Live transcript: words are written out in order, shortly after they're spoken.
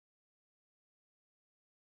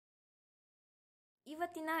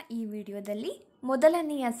ಇವತ್ತಿನ ಈ ವಿಡಿಯೋದಲ್ಲಿ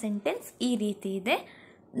ಮೊದಲನೆಯ ಸೆಂಟೆನ್ಸ್ ಈ ರೀತಿ ಇದೆ.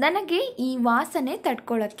 ನನಗೆ ಈ ವಾಸನೆ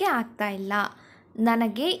ತಡ್ಕೊಳ್ಳೋಕ್ಕೆ ಆಗ್ತಾ ಇಲ್ಲ.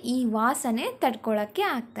 ನನಗೆ ಈ ವಾಸನೆ ತಡ್ಕೊಳ್ಳೋಕ್ಕೆ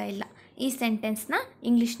ಆಗ್ತಾ ಇಲ್ಲ. ಈ ಸೆಂಟೆನ್ಸ್ನ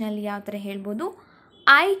ಇಂಗ್ಲೀಷ್ನಲ್ಲಿ ಯಾವ ಥರ ಹೇಳ್ಬೋದು?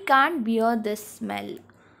 I can't beer this smell.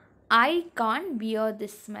 I can't beer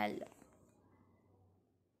this smell.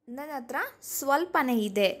 ನನ್ನ ಹತ್ರ ಸ್ವಲ್ಪನೇ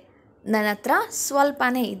ಇದೆ. ನನ್ನ ಹತ್ರ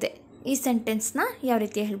ಸ್ವಲ್ಪನೇ ಇದೆ. ಈ ಸೆಂಟೆನ್ಸ್ನ ಯಾವ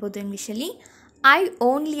ರೀತಿ ಹೇಳ್ಬೋದು ಇಂಗ್ಲೀಷಲ್ಲಿ? I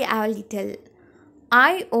only have little.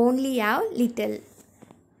 I only have little.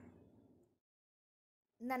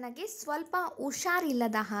 ನನಗೆ ಸ್ವಲ್ಪ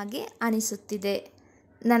ಹುಷಾರಿಲ್ಲದ ಹಾಗೆ ಅನಿಸುತ್ತಿದೆ.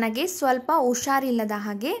 ನನಗೆ ಸ್ವಲ್ಪ ಹುಷಾರಿಲ್ಲದ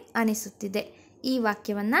ಹಾಗೆ ಅನಿಸುತ್ತಿದೆ. ಈ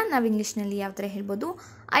ವಾಕ್ಯವನ್ನು ನಾವು ಇಂಗ್ಲೀಷ್ನಲ್ಲಿ ಯಾವ ಥರ ಹೇಳ್ಬೋದು?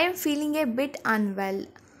 I am feeling A bit ಅನ್ವೆಲ್.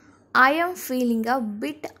 I am feeling ಅ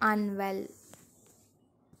ಬಿಟ್ ಅನ್ವೆಲ್.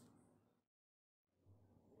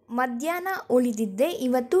 ಮಧ್ಯಾಹ್ನ ಉಳಿದಿದ್ದೆ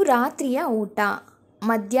ಇವತ್ತು ರಾತ್ರಿಯ ಊಟ.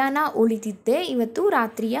 ಮಧ್ಯಾಹ್ನ ಉಳಿದಿದ್ದೆ ಇವತ್ತು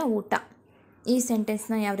ರಾತ್ರಿಯ ಊಟ. ಈ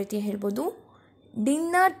ಸೆಂಟೆನ್ಸ್ನ ಯಾವ ರೀತಿ ಹೇಳ್ಬೋದು?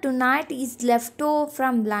 Dinner to night is left over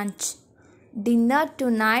from lunch. Dinner to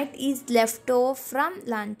night is left over from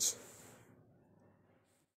lunch.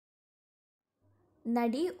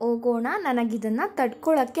 ನಡಿ ಹೋಗೋಣ, ನನಗಿದನ್ನು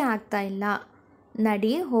ತಡ್ಕೊಳ್ಳೋಕ್ಕೆ ಆಗ್ತಾ ಇಲ್ಲ.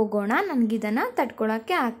 ನಡಿ ಹೋಗೋಣ, ನನಗಿದನ್ನು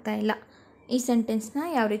ತಡ್ಕೊಳ್ಳೋಕ್ಕೆ ಆಗ್ತಾ ಇಲ್ಲ. ಈ ಸೆಂಟೆನ್ಸ್ನ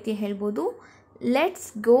ಯಾವ ರೀತಿ ಹೇಳ್ಬೋದು?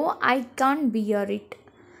 Let's go, I can't beer it.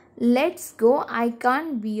 Let's go, I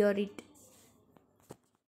can't beer it.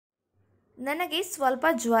 ನನಗೆ ಸ್ವಲ್ಪ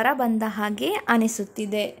ಜ್ವರ ಬಂದ ಹಾಗೆ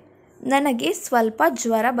ಅನಿಸುತ್ತಿದೆ. ನನಗೆ ಸ್ವಲ್ಪ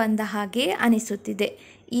ಜ್ವರ ಬಂದ ಹಾಗೆ ಅನಿಸುತ್ತಿದೆ.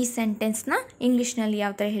 ಈ ಸೆಂಟೆನ್ಸ್ನ ಇಂಗ್ಲೀಷ್ನಲ್ಲಿ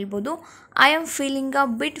ಯಾವ ಥರ ಹೇಳ್ಬೋದು? I am feeling a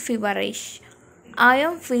bit feverish. I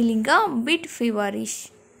am feeling a bit feverish.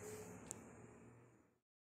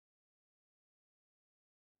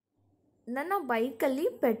 ನನ್ನ ಬೈಕಲ್ಲಿ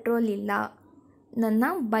ಪೆಟ್ರೋಲ್ ಇಲ್ಲ. ನನ್ನ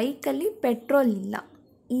ಬೈಕಲ್ಲಿ ಪೆಟ್ರೋಲ್ ಇಲ್ಲ.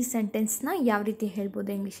 ಈ ಸೆಂಟೆನ್ಸ್ನ ಯಾವ ರೀತಿ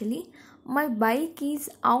ಹೇಳ್ಬೋದು ಇಂಗ್ಲೀಷಲ್ಲಿ? My bike is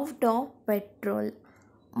out of petrol.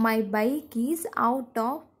 My bike is out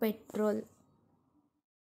of petrol.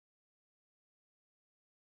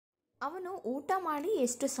 ಅವನು ಊಟ ಮಾಡಿ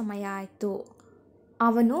ಎಷ್ಟು ಸಮಯ ಆಯಿತು?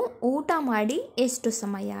 ಅವನು ಊಟ ಮಾಡಿ ಎಷ್ಟು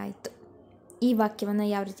ಸಮಯ ಆಯಿತು? ಈ ವಾಕ್ಯವನ್ನು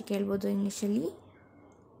ಯಾವ ರೀತಿ ಕೇಳ್ಬೋದು ಇಂಗ್ಲೀಷಲ್ಲಿ?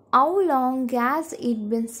 How long has it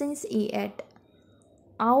been since ಈ eight.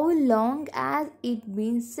 How long has it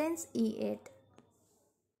been since ಈ ಏಟ್.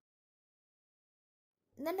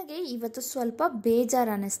 ನನಗೆ ಇವತ್ತು ಸ್ವಲ್ಪ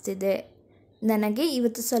ಬೇಜಾರು ಅನ್ನಿಸ್ತಿದೆ. ನನಗೆ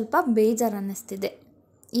ಇವತ್ತು ಸ್ವಲ್ಪ ಬೇಜಾರು ಅನ್ನಿಸ್ತಿದೆ.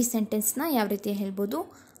 ಈ ಸೆಂಟೆನ್ಸ್ನ ಯಾವ ರೀತಿ ಹೇಳ್ಬೋದು?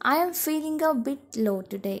 I am feeling a bit low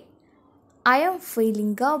today. I am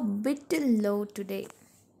feeling a bit low today.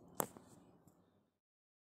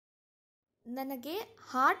 ನನಗೆ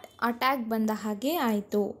ಹಾರ್ಟ್ ಅಟ್ಯಾಕ್ ಬಂದ ಹಾಗೆ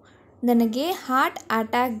ಆಯಿತು. ನನಗೆ ಹಾರ್ಟ್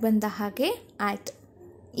ಅಟ್ಯಾಕ್ ಬಂದ ಹಾಗೆ ಆಯಿತು.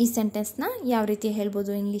 ಈ ಸೆಂಟೆನ್ಸ್ನ ಯಾವ ರೀತಿ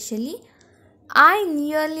ಹೇಳ್ಬೋದು ಇಂಗ್ಲೀಷಲ್ಲಿ? I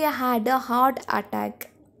nearly had a heart attack.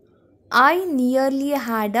 I nearly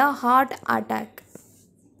had a heart attack.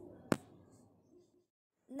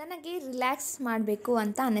 ನನಗೆ ರಿಲ್ಯಾಕ್ಸ್ ಮಾಡಬೇಕು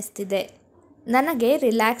ಅಂತ ಅನ್ನಿಸ್ತಿದೆ. ನನಗೆ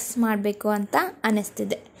ರಿಲ್ಯಾಕ್ಸ್ ಮಾಡಬೇಕು ಅಂತ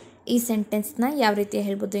ಅನ್ನಿಸ್ತಿದೆ. ಈ ಸೆಂಟೆನ್ಸ್ನ ಯಾವ ರೀತಿ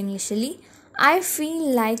ಹೇಳ್ಬೋದು ಇಂಗ್ಲೀಷಲ್ಲಿ? I feel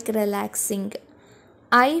like relaxing.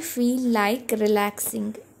 I feel like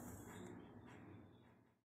relaxing.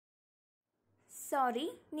 ಸಾರಿ,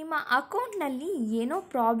 ನಿಮ್ಮ ಅಕೌಂಟ್ನಲ್ಲಿ ಏನೋ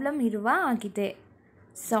ಪ್ರಾಬ್ಲಮ್ ಇರುವ ಹಾಗಿದೆ.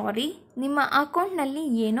 ಸಾರಿ, ನಿಮ್ಮ ಅಕೌಂಟ್ನಲ್ಲಿ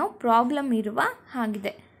ಏನೋ ಪ್ರಾಬ್ಲಮ್ ಇರುವ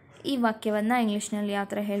ಹಾಗಿದೆ. ಈ ವಾಕ್ಯವನ್ನು ಇಂಗ್ಲೀಷ್ನಲ್ಲಿ ಯಾವ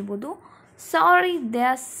ಥರ ಹೇಳ್ಬೋದು? ಸಾರಿ,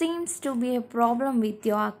 there seems to B A problem with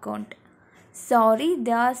your account. Sorry,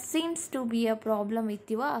 there seems to B A problem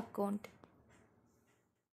with your account.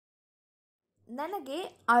 ನನಗೆ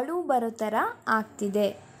ಅಳು ಬರೋ ಥರ ಆಗ್ತಿದೆ.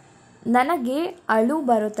 ನನಗೆ ಅಳು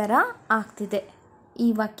ಬರೋ ಥರ ಆಗ್ತಿದೆ. ಈ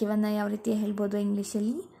ವಾಕ್ಯವನ್ನು ಯಾವ ರೀತಿ ಹೇಳ್ಬೋದು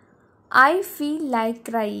ಇಂಗ್ಲೀಷಲ್ಲಿ? I feel like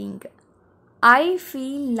crying. I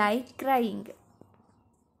feel like crying.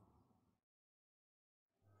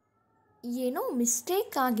 ಏನೋ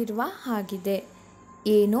ಮಿಸ್ಟೇಕ್ ಆಗಿರುವ ಹಾಗಿದೆ.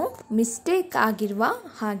 ಏನೋ ಮಿಸ್ಟೇಕ್ ಆಗಿರುವ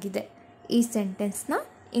ಹಾಗಿದೆ. ಈ ಸೆಂಟೆನ್ಸ್ನ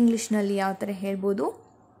ಇಂಗ್ಲೀಷ್ನಲ್ಲಿ ಯಾವ ಥರ ಹೇಳ್ಬೋದು?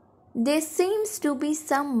 They seems to be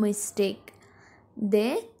some mistake. They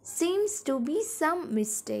seems to be some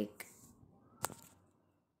mistake.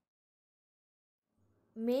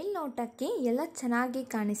 ಮೇಲ್ನೋಟಕ್ಕೆ ಎಲ್ಲ ಚೆನ್ನಾಗಿ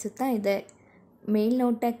ಕಾಣಿಸುತ್ತಾ ಇದೆ.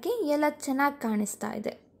 ಮೇಲ್ನೋಟಕ್ಕೆ ಎಲ್ಲ ಚೆನ್ನಾಗಿ ಕಾಣಿಸ್ತಾ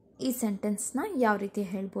ಇದೆ. ಈ ಸೆಂಟೆನ್ಸ್ನ ಯಾವ ರೀತಿ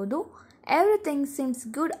ಹೇಳ್ಬೋದು? Everything seems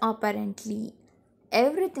good apparently.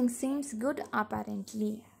 Everything seems good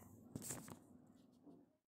apparently.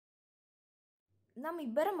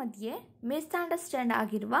 ನಮ್ಮಿಬ್ಬರ ಮಧ್ಯೆ ಮಿಸ್ಅಂಡರ್ಸ್ಟ್ಯಾಂಡ್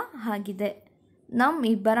ಆಗಿರುವ ಹಾಗಿದೆ.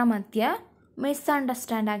 ನಮ್ಮಿಬ್ಬರ ಮಧ್ಯೆ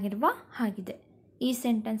ಮಿಸ್ಅಂಡರ್ಸ್ಟ್ಯಾಂಡ್ ಆಗಿರುವ ಹಾಗಿದೆ. ಈ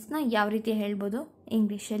ಸೆಂಟೆನ್ಸ್ನ ಯಾವ ರೀತಿ ಹೇಳ್ಬೋದು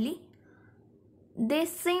ಇಂಗ್ಲೀಷಲ್ಲಿ? There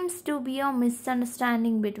seems to be a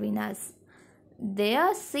misunderstanding between us.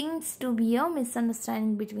 There seems to be a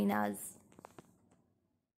misunderstanding between us.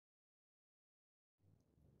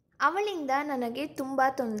 ಅವಳಿಂದ ನನಗೆ ತುಂಬ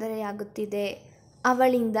ತೊಂದರೆಯಾಗುತ್ತಿದೆ.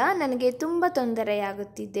 ಅವಳಿಂದ ನನಗೆ ತುಂಬ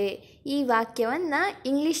ತೊಂದರೆಯಾಗುತ್ತಿದೆ. ಈ ವಾಕ್ಯವನ್ನು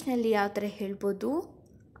ಇಂಗ್ಲೀಷ್ನಲ್ಲಿ ಯಾವ ಥರ ಹೇಳ್ಬೋದು?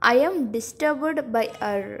 I am disturbed by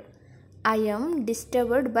R. I am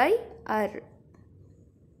disturbed by R.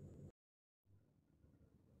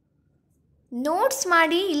 Notes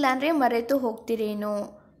ಮಾಡಿ ಇಲ್ಲಾಂದರೆ ಮರೆತು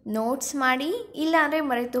ಹೋಗ್ತಿರೇನೋ. ನೋಟ್ಸ್ ಮಾಡಿ ಇಲ್ಲಾಂದರೆ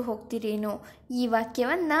ಮರೆತು ಹೋಗ್ತಿರೇನೋ. ಈ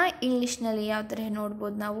ವಾಕ್ಯವನ್ನು ಇಂಗ್ಲೀಷ್ನಲ್ಲಿ ಯಾವ ಥರ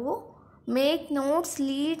ನೋಡ್ಬೋದು ನಾವು? Make notes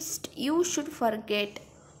least you should forget.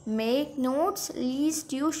 Make notes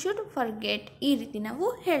least you should forget. ಈ ರೀತಿ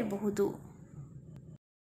ನಾವು ಹೇಳಬಹುದು.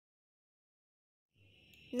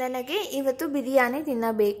 ನನಗೆ ಇವತ್ತು ಬಿರಿಯಾನಿ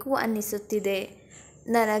ತಿನ್ನಬೇಕು ಅನ್ನಿಸುತ್ತಿದೆ.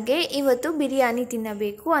 ನನಗೆ ಇವತ್ತು ಬಿರಿಯಾನಿ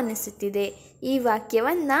ತಿನ್ನಬೇಕು ಅನ್ನಿಸುತ್ತಿದೆ. ಈ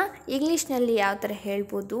ವಾಕ್ಯವನ್ನು ಇಂಗ್ಲೀಷ್ನಲ್ಲಿ ಯಾವ ಥರ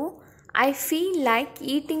ಹೇಳ್ಬೋದು? I feel like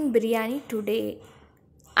eating biryani today.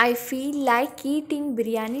 I feel like eating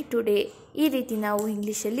biryani today. ಈ ರೀತಿ ನಾವು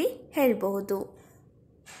ಇಂಗ್ಲೀಷಲ್ಲಿ ಹೇಳಬಹುದು.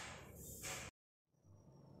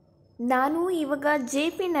 ನಾನು ಇವಾಗ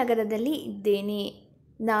JP ನಗರದಲ್ಲಿ ಇದ್ದೇನೆ.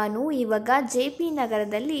 ನಾನು ಇವಾಗ JP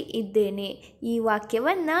ನಗರದಲ್ಲಿ ಇದ್ದೇನೆ. ಈ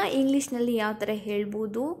ವಾಕ್ಯವನ್ನು ಇಂಗ್ಲೀಷ್ನಲ್ಲಿ ಯಾವ ಥರ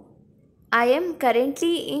ಹೇಳ್ಬೋದು? I am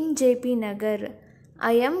currently in JP Nagar.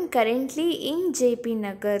 I am currently in JP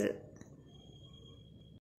Nagar.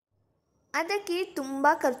 ಅದಕ್ಕೆ ತುಂಬ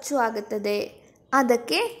ಖರ್ಚು ಆಗುತ್ತದೆ.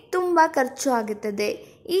 ಅದಕ್ಕೆ ತುಂಬ ಖರ್ಚು ಆಗುತ್ತದೆ.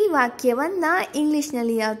 ಈ ವಾಕ್ಯವನ್ನು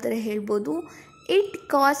ಇಂಗ್ಲೀಷ್ನಲ್ಲಿ ಯಾವ ಥರ ಹೇಳ್ಬೋದು? It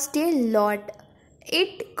cost A lot.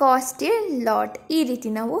 It cost A lot. ಈ ರೀತಿ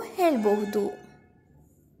ನಾವು ಹೇಳಬಹುದು.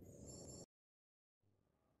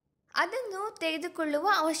 ಅದನ್ನು ತೆಗೆದುಕೊಳ್ಳುವ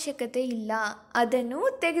ಅವಶ್ಯಕತೆ ಇಲ್ಲ.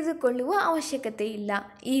 ಅದನ್ನು ತೆಗೆದುಕೊಳ್ಳುವ ಅವಶ್ಯಕತೆ ಇಲ್ಲ.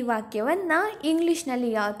 ಈ ವಾಕ್ಯವನ್ನು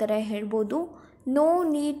ಇಂಗ್ಲೀಷ್ನಲ್ಲಿ ಯಾವ ಥರ ಹೇಳ್ಬೋದು? No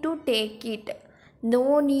need to take it.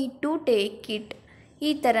 No need to take it.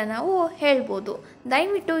 ಈ ಥರ ನಾವು ಹೇಳ್ಬೋದು.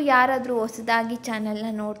 ದಯವಿಟ್ಟು ಯಾರಾದರೂ ಹೊಸದಾಗಿ ಚಾನಲ್ನ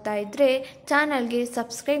ನೋಡ್ತಾ ಇದ್ದರೆ ಚಾನಲ್ಗೆ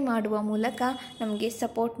ಸಬ್ಸ್ಕ್ರೈಬ್ ಮಾಡುವ ಮೂಲಕ ನಮಗೆ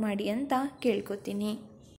ಸಪೋರ್ಟ್ ಮಾಡಿ ಅಂತ ಕೇಳ್ಕೊತೀನಿ.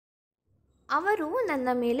 ಅವರು ನನ್ನ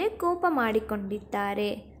ಮೇಲೆ ಕೋಪ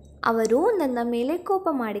ಮಾಡಿಕೊಂಡಿದ್ದಾರೆ. ಅವರು ನನ್ನ ಮೇಲೆ ಕೋಪ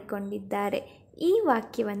ಮಾಡಿಕೊಂಡಿದ್ದಾರೆ. ಈ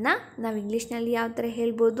ವಾಕ್ಯವನ್ನು ನಾವು ಇಂಗ್ಲೀಷ್ನಲ್ಲಿ ಯಾವ ಥರ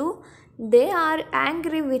ಹೇಳ್ಬೋದು? They are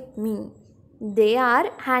angry with me. They are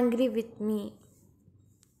angry with me.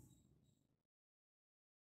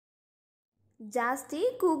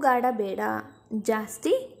 ಜಾಸ್ತಿ ಕೂಗಾಡಬೇಡ.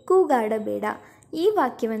 ಜಾಸ್ತಿ ಕೂಗಾಡಬೇಡ. ಈ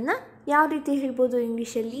ವಾಕ್ಯವನ್ನು ಯಾವ ರೀತಿ ಹೇಳ್ಬೋದು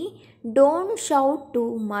ಇಂಗ್ಲೀಷಲ್ಲಿ? Don't shout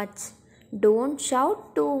too much. Don't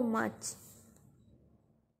shout too much.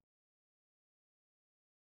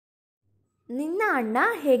 ನಿನ್ನ ಅಣ್ಣ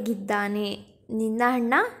ಹೇಗಿದ್ದಾನೆ. ನಿನ್ನ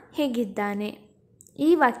ಅಣ್ಣ ಹೇಗಿದ್ದಾನೆ.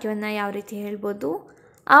 ಈ ವಾಕ್ಯವನ್ನು ಯಾವ ರೀತಿ ಹೇಳ್ಬೋದು?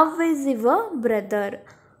 How is your brother.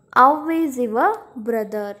 How is your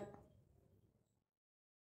brother.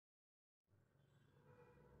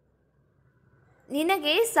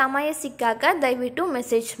 ನಿನಗೆ ಸಮಯ ಸಿಕ್ಕಾಗ ದಯವಿಟ್ಟು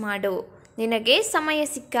ಮೆಸೇಜ್ ಮಾಡು. ನಿನಗೆ ಸಮಯ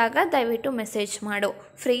ಸಿಕ್ಕಾಗ ದಯವಿಟ್ಟು ಮೆಸೇಜ್ ಮಾಡು.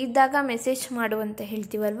 ಫ್ರೀ ಇದ್ದಾಗ ಮೆಸೇಜ್ ಮಾಡು ಅಂತ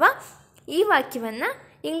ಹೇಳ್ತೀವಲ್ವ. ಈ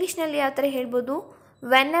ವಾಕ್ಯವನ್ನು ಇಂಗ್ಲೀಷ್ನಲ್ಲಿ ಯಾವ ಥರ ಹೇಳ್ಬೋದು?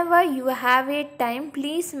 Whenever you have a time,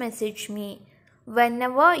 please message me.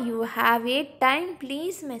 Whenever you have a time,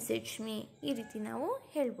 please message me. ಈ ರೀತಿ ನಾವು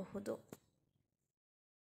ಹೇಳಬಹುದು.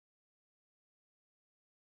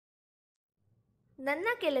 ನನ್ನ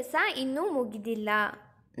ಕೆಲಸ ಇನ್ನೂ ಮುಗಿದಿಲ್ಲ.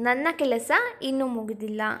 ನನ್ನ ಕೆಲಸ ಇನ್ನೂ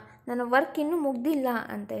ಮುಗಿದಿಲ್ಲ. ನನ್ನ ವರ್ಕ್ ಇನ್ನೂ ಮುಗಿದಿಲ್ಲ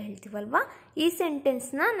ಅಂತ ಹೇಳ್ತೀವಲ್ವ. ಈ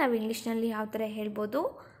ಸೆಂಟೆನ್ಸ್ನ ನಾವು ಇಂಗ್ಲೀಷ್ನಲ್ಲಿ ಯಾವ ಥರ ಹೇಳ್ಬೋದು?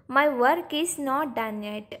 My work is not done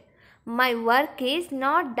yet. My work is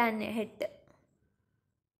not done yet.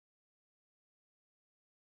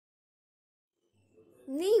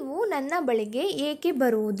 ನೀವು ನನ್ನ ಬಳಿಗೆ ಏಕೆ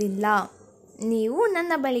ಬರುವುದಿಲ್ಲ. ನೀವು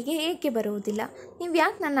ನನ್ನ ಬಳಿಗೆ ಏಕೆ ಬರುವುದಿಲ್ಲ. ನೀವು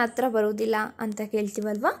ಯಾಕೆ ನನ್ನ ಹತ್ರ ಬರುವುದಿಲ್ಲ ಅಂತ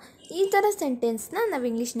ಕೇಳ್ತೀವಲ್ವ. ಈ ಥರ ಸೆಂಟೆನ್ಸ್ನ ನಾವು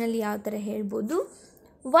ಇಂಗ್ಲೀಷ್ನಲ್ಲಿ ಯಾವ ಥರ ಹೇಳ್ಬೋದು?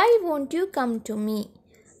 Y won't you come to me.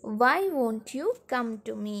 Y won't you come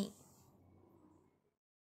to me.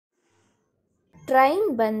 Train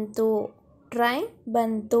ಬಂತು. ಟ್ರೈನ್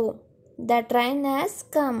ಬಂತು. The train has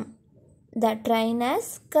come. The train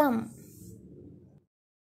has come.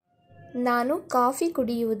 ನಾನು ಕಾಫಿ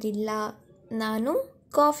ಕುಡಿಯುವುದಿಲ್ಲ. ನಾನು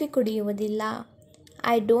coffee ಕುಡಿಯುವುದಿಲ್ಲ.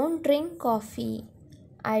 I don't drink coffee.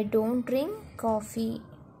 I don't drink coffee.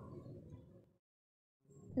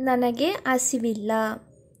 ನನಗೆ ಹಸಿವಿಲ್ಲ.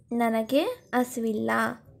 ನನಗೆ ಹಸಿವಿಲ್ಲ.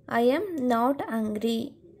 I am not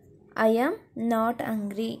hungry. I am not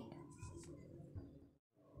ಹಂಗ್ರಿ.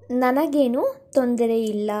 ನನಗೇನು ತೊಂದರೆ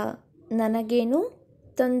ಇಲ್ಲ. ನನಗೇನು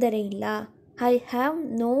ತೊಂದರೆ ಇಲ್ಲ. I have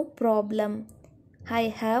no problem. I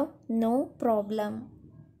have no problem.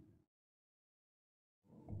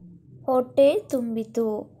 ಹೊಟ್ಟೆ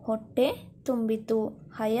ತುಂಬಿತು. ಹೊಟ್ಟೆ ತುಂಬಿತು.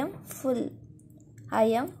 I am full.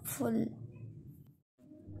 I am full.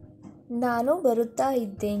 ನಾನು ಬರುತ್ತಾ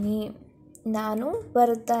ಇದ್ದೇನೆ. ನಾನು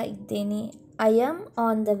ಬರುತ್ತಾ ಇದ್ದೇನೆ. I am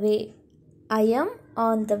on the way. I am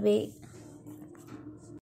on the way.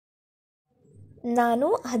 ನಾನು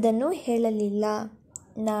ಅದನ್ನು ಹೇಳಲಿಲ್ಲ.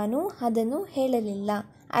 ನಾನು ಅದನ್ನು ಹೇಳಲಿಲ್ಲ.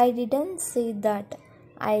 I didn't say that.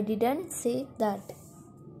 I didn't say that.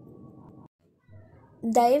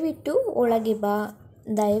 ದಯವಿಟ್ಟು ಒಳಗೆ ಬಾ.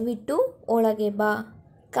 ದಯವಿಟ್ಟು ಒಳಗೆ ಬಾ.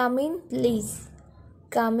 Come in please.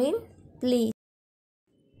 Come in please.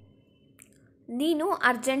 ನೀನು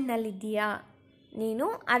ಅರ್ಜೆಂಟ್ನಲ್ಲಿದ್ದೀಯಾ. ನೀನು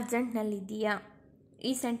ಅರ್ಜೆಂಟ್ನಲ್ಲಿದ್ದೀಯಾ.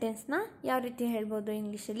 ಈ ಸೆಂಟೆನ್ಸ್ನ ಯಾವ ರೀತಿ ಹೇಳ್ಬೋದು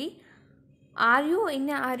ಇಂಗ್ಲೀಷಲ್ಲಿ? Are you in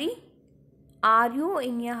a Hari. Are you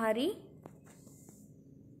in a ಹರಿ.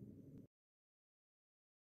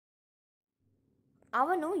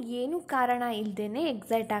 ಅವನು ಏನು ಕಾರಣ ಇಲ್ಲದೇನೆ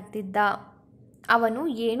ಎಕ್ಸೈಟ್ ಆಗ್ತಿದ್ದ. ಅವನು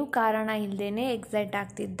ಏನು ಕಾರಣ ಇಲ್ಲದೇನೆ ಎಕ್ಸೈಟ್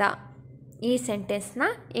ಆಗ್ತಿದ್ದ. ಈ ಸೆಂಟೆನ್ಸ್ನ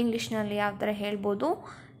ಇಂಗ್ಲೀಷ್ನಲ್ಲಿ ಯಾವ ಥರ ಹೇಳ್ಬೋದು?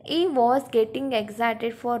 ಈ was getting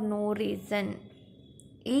excited for no reason.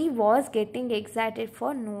 ಈ was getting excited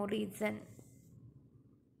for no reason.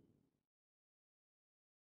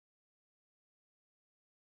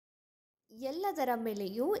 ಎಲ್ಲದರ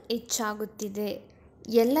ಬೆಲೆಯೂ ಹೆಚ್ಚಾಗುತ್ತಿದೆ.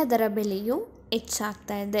 ಎಲ್ಲದರ ಬೆಲೆಯೂ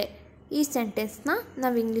ಹೆಚ್ಚಾಗ್ತಾ ಇದೆ. ಈ ಸೆಂಟೆನ್ಸ್ನ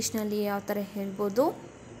ನಾವು ಇಂಗ್ಲೀಷ್ನಲ್ಲಿ ಯಾವ ಥರ ಹೇಳ್ಬೋದು?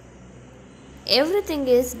 Everything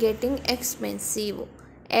is getting expensive.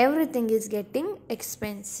 Everything is getting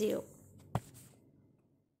expensive.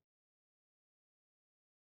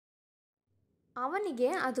 ಅವನಿಗೆ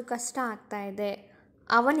ಅದು ಕಷ್ಟ ಆಗ್ತಾ ಇದೆ.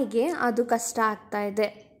 ಅವನಿಗೆ ಅದು ಕಷ್ಟ ಆಗ್ತಾ ಇದೆ.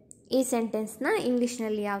 ಈ ಸೆಂಟೆನ್ಸ್ನ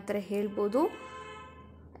ಇಂಗ್ಲೀಷ್ನಲ್ಲಿ ಯಾವ ಥರ ಹೇಳ್ಬೋದು?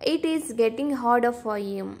 It is getting order for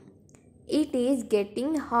him. It is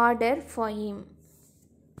getting order for him.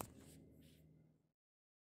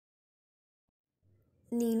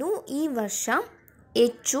 ನೀನು ಈ ವರ್ಷ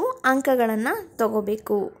ಹೆಚ್ಚು ಅಂಕಗಳನ್ನು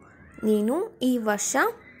ತಗೋಬೇಕು. ನೀನು ಈ ವರ್ಷ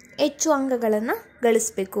ಹೆಚ್ಚು ಅಂಕಗಳನ್ನು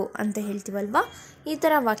ಗಳಿಸಬೇಕು ಅಂತ ಹೇಳ್ತೀವಲ್ವ. ಈ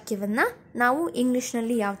ಥರ ವಾಕ್ಯವನ್ನು ನಾವು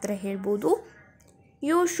ಇಂಗ್ಲೀಷ್ನಲ್ಲಿ ಯಾವ ಥರ ಹೇಳ್ಬೋದು?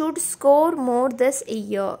 You should score more this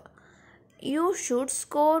year. You should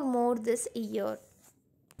score more this year.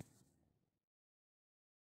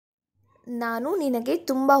 ನಾನು ನಿನಗೆ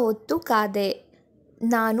ತುಂಬ ಹೊತ್ತು ಕಾದೆ.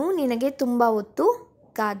 ನಾನು ನಿನಗೆ ತುಂಬ ಹೊತ್ತು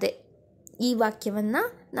ಕಾದೆ. ಈ ವಾಕ್ಯವನ್ನು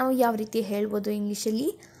ನಾವು ಯಾವ ರೀತಿ ಹೇಳ್ಬೋದು ಇಂಗ್ಲೀಷಲ್ಲಿ?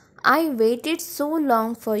 I weighted so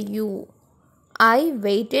long for you. I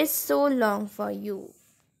weighted so long for you.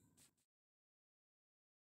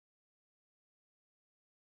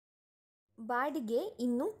 ಬಾಡಿಗೆ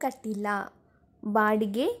ಇನ್ನೂ ಕಟ್ಟಿಲ್ಲ.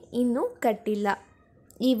 ಬಾಡಿಗೆ ಇನ್ನೂ ಕಟ್ಟಿಲ್ಲ.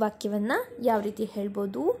 ಈ ವಾಕ್ಯವನ್ನು ಯಾವ ರೀತಿ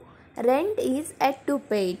ಹೇಳ್ಬೋದು? Rent is yet to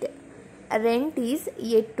paid. Rent is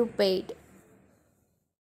yet to paid.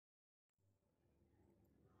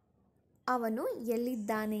 ಅವನು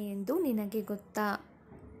ಎಲ್ಲಿದ್ದಾನೆ ಎಂದು ನಿನಗೆ ಗೊತ್ತಾ.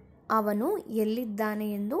 ಅವನು ಎಲ್ಲಿದ್ದಾನೆ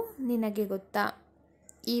ಎಂದು ನಿನಗೆ ಗೊತ್ತಾ.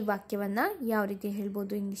 ಈ ವಾಕ್ಯವನ್ನು ಯಾವ ರೀತಿ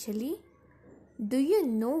ಹೇಳ್ಬೋದು ಇಂಗ್ಲೀಷಲ್ಲಿ? ಡು ಯು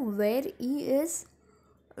ನೋ ವೇರ್ ಈ is.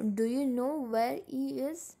 Do you know wear ಈ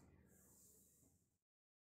ಇಸ್.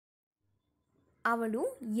 ಅವಳು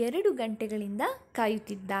 2 ಗಂಟೆಗಳಿಂದ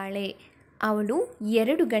ಕಾಯುತ್ತಿದ್ದಾಳೆ. ಅವಳು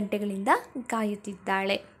 2 ಗಂಟೆಗಳಿಂದ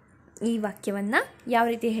ಕಾಯುತ್ತಿದ್ದಾಳೆ. ಈ ವಾಕ್ಯವನ್ನು ಯಾವ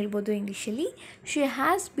ರೀತಿ ಹೇಳ್ಬೋದು ಇಂಗ್ಲೀಷಲ್ಲಿ? She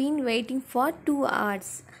has been waiting for 2 hours.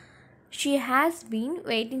 She has been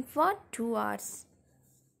waiting for 2 hours.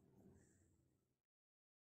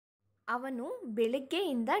 ಅವನು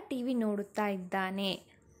ಬೆಳಗ್ಗೆಯಿಂದ ಟಿ ವಿ ನೋಡುತ್ತಾ ಇದ್ದಾನೆ.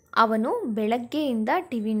 ಅವನು ಬೆಳಗ್ಗೆಯಿಂದ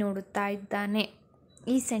ಟಿ ವಿ ನೋಡುತ್ತಾ ಇದ್ದಾನೆ.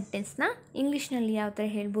 ಈ ಸೆಂಟೆನ್ಸ್ನ ಇಂಗ್ಲೀಷ್ನಲ್ಲಿ ಯಾವ ಥರ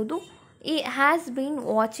ಹೇಳ್ಬೋದು? ಈ has been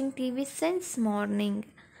watching T V since morning.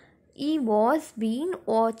 ಈ was bean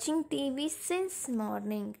watching T V since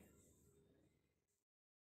morning.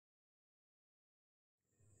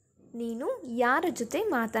 ನೀನು ಯಾರ ಜೊತೆ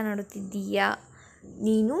ಮಾತನಾಡುತ್ತಿದ್ದೀಯಾ.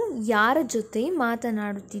 ನೀನು ಯಾರ ಜೊತೆ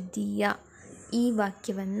ಮಾತನಾಡುತ್ತಿದ್ದೀಯಾ. ಈ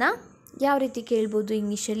ವಾಕ್ಯವನ್ನು ಯಾವ ರೀತಿ ಕೇಳ್ಬೋದು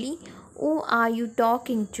ಇಂಗ್ಲೀಷಲ್ಲಿ? Who are you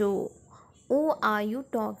talking to. Who are you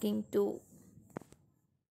talking to.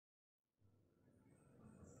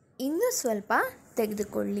 ಇನ್ನೂ ಸ್ವಲ್ಪ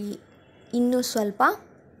ತೆಗೆದುಕೊಳ್ಳಿ. ಇನ್ನೂ ಸ್ವಲ್ಪ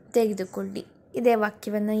ತೆಗೆದುಕೊಳ್ಳಿ. ಇದೇ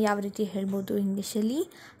ವಾಕ್ಯವನ್ನು ಯಾವ ರೀತಿ ಹೇಳ್ಬೋದು ಇಂಗ್ಲೀಷಲ್ಲಿ?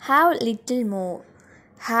 Have little more.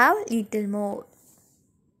 Have little more.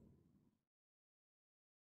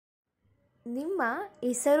 ನಿಮ್ಮ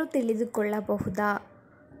ಹೆಸರು ತಿಳಿದುಕೊಳ್ಳಬಹುದಾ.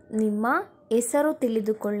 ನಿಮ್ಮ ಹೆಸರು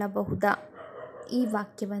ತಿಳಿದುಕೊಳ್ಳಬಹುದಾ. ಈ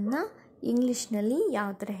ವಾಕ್ಯವನ್ನು ಇಂಗ್ಲೀಷ್ನಲ್ಲಿ ಯಾವ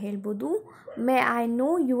ಥರ ಹೇಳ್ಬೋದು? May I know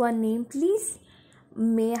your name please.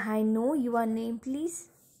 May I know your name please.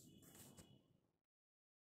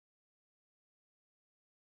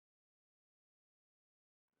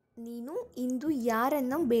 ನೀನು ಇಂದು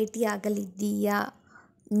ಯಾರನ್ನು ಭೇಟಿಯಾಗಲಿದ್ದೀಯಾ.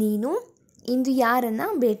 ನೀನು ಇಂದು ಯಾರನ್ನು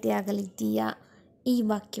ಭೇಟಿಯಾಗಲಿದ್ದೀಯಾ. ಈ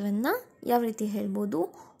ವಾಕ್ಯವನ್ನು ಯಾವ ರೀತಿ ಹೇಳ್ಬೋದು?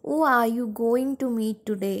 Who are you going to meet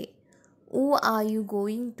today. Who are you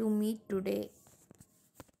going to meet today.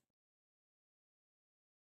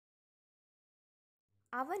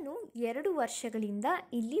 ಅವನು 2 ವರ್ಷಗಳಿಂದ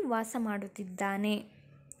ಇಲ್ಲಿ ವಾಸ ಮಾಡುತ್ತಿದ್ದಾನೆ.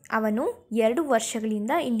 ಅವನು 2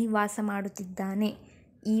 ವರ್ಷಗಳಿಂದ ಇಲ್ಲಿ ವಾಸ ಮಾಡುತ್ತಿದ್ದಾನೆ.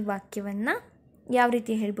 ಈ ವಾಕ್ಯವನ್ನು ಯಾವ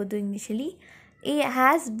ರೀತಿ ಹೇಳ್ಬೋದು ಇಂಗ್ಲೀಷಲ್ಲಿ? ಈ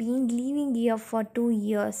has been living here for 2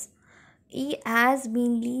 years. ಈ has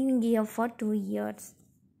been living here for 2 years.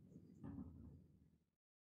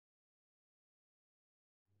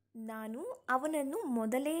 ನಾನು ಅವನನ್ನು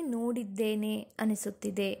ಮೊದಲೇ ನೋಡಿದ್ದೇನೆ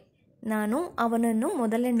ಅನಿಸುತ್ತಿದೆ. ನಾನು ಅವನನ್ನು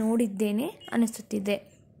ಮೊದಲೇ ನೋಡಿದ್ದೇನೆ ಅನಿಸುತ್ತಿದೆ.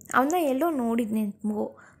 ಅವನ್ನ ಎಲ್ಲೋ ನೋಡಿದ್ನೇನೋ,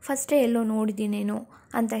 ಫಸ್ಟೇ ಎಲ್ಲೋ ನೋಡಿದ್ದೀನೇನೋ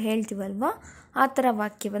ಅಂತ ಹೇಳ್ತೀವಲ್ವ, ಆ ಥರ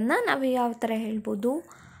ವಾಕ್ಯವನ್ನು ನಾವು ಯಾವ ಥರ ಹೇಳ್ಬೋದು?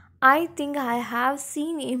 I think I have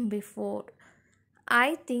seen him before. I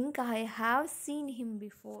think I have seen him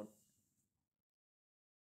before.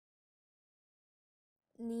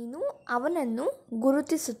 ನೀನು ಅವನನ್ನು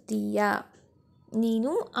ಗುರುತಿಸುತ್ತೀಯಾ?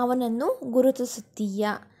 ನೀನು ಅವನನ್ನು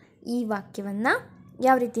ಗುರುತಿಸುತ್ತೀಯಾ? ಈ ವಾಕ್ಯವನ್ನು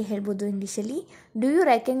ಯಾವ ರೀತಿ ಹೇಳ್ಬೋದು ಇಂಗ್ಲೀಷಲ್ಲಿ? Do you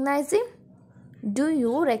recognise him? Do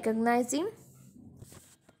you recognise him?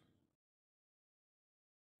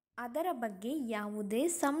 ಅದರ ಬಗ್ಗೆ ಯಾವುದೇ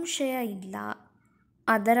ಸಂಶಯ ಇಲ್ಲ.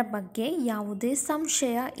 ಅದರ ಬಗ್ಗೆ ಯಾವುದೇ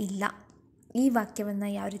ಸಂಶಯ ಇಲ್ಲ. ಈ ವಾಕ್ಯವನ್ನು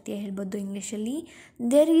ಯಾವ ರೀತಿ ಹೇಳ್ಬೋದು ಇಂಗ್ಲೀಷಲ್ಲಿ?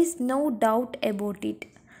 There is no doubt about it.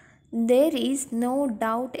 There is no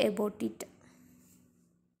doubt about it.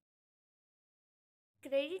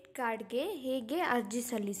 Credit ಕಾರ್ಡ್ಗೆ ಹೇಗೆ ಅರ್ಜಿ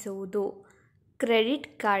ಸಲ್ಲಿಸುವುದು? ಕ್ರೆಡಿಟ್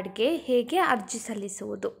ಕಾರ್ಡ್ಗೆ ಹೇಗೆ ಅರ್ಜಿ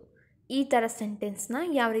ಸಲ್ಲಿಸುವುದು? ಈ ಥರ ಸೆಂಟೆನ್ಸ್ನ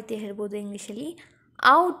ಯಾವ ರೀತಿ ಹೇಳ್ಬೋದು ಇಂಗ್ಲೀಷಲ್ಲಿ?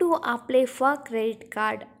 How to apply for credit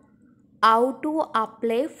card. How to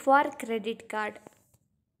apply for credit card.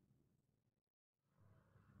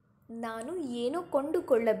 ನಾನು ಏನು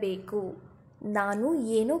ಕೊಂಡುಕೊಳ್ಳಬೇಕು? ನಾನು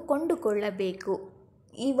ಏನು ಕೊಂಡುಕೊಳ್ಳಬೇಕು?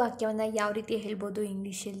 ಈ ವಾಕ್ಯವನ್ನು ಯಾವ ರೀತಿ ಹೇಳ್ಬೋದು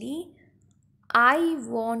ಇಂಗ್ಲೀಷಲ್ಲಿ? I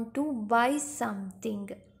want to by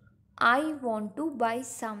something. I want to by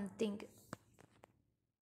something.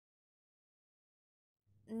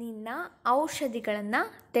 ನಿನ್ನ ಔಷಧಿಗಳನ್ನು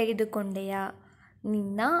ತೆಗೆದುಕೊಂಡೆಯಾ?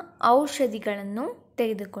 ನಿನ್ನ ಔಷಧಿಗಳನ್ನು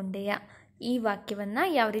ತೆಗೆದುಕೊಂಡೆಯಾ? ಈ ವಾಕ್ಯವನ್ನು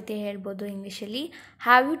ಯಾವ ರೀತಿ ಹೇಳ್ಬೋದು ಇಂಗ್ಲೀಷಲ್ಲಿ?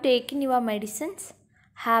 Have you taken your medicines.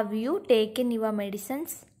 Have you taken your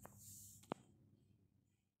medicines.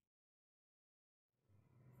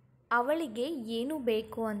 ಅವಳಿಗೆ ಏನು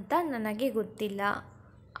ಬೇಕು ಅಂತ ನನಗೆ ಗೊತ್ತಿಲ್ಲ.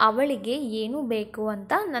 ಅವಳಿಗೆ ಏನು ಬೇಕು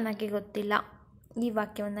ಅಂತ ನನಗೆ ಗೊತ್ತಿಲ್ಲ. ಈ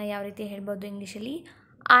ವಾಕ್ಯವನ್ನು ಯಾವ ರೀತಿ ಹೇಳ್ಬೋದು ಇಂಗ್ಲೀಷಲ್ಲಿ?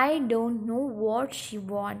 I don't know what she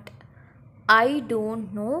want. I don't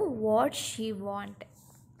know what she want.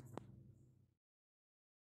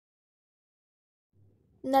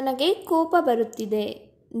 ನನಗೆ ಕೋಪ ಬರುತ್ತಿದೆ.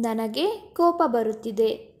 ನನಗೆ ಕೋಪ ಬರುತ್ತಿದೆ.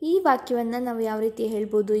 ಈ ವಾಕ್ಯವನ್ನು ನಾವು ಯಾವ ರೀತಿ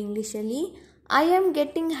ಹೇಳ್ಬೋದು ಇಂಗ್ಲೀಷಲ್ಲಿ? I am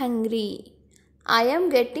getting hungry. I am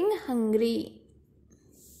getting ಹಂಗ್ರಿ.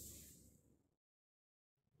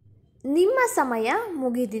 ನಿಮ್ಮ ಸಮಯ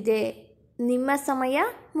ಮುಗಿದಿದೆ. ನಿಮ್ಮ ಸಮಯ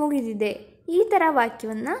ಮುಗಿದಿದೆ. ಈ ಥರ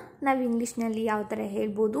ವಾಕ್ಯವನ್ನು ನಾವು ಇಂಗ್ಲೀಷ್ನಲ್ಲಿ ಯಾವ ಥರ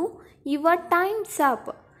ಹೇಳ್ಬೋದು? Your times up.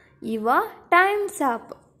 Your times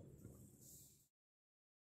up.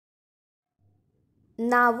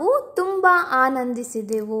 ನಾವು ತುಂಬ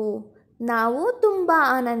ಆನಂದಿಸಿದೆವು. ನಾವು ತುಂಬ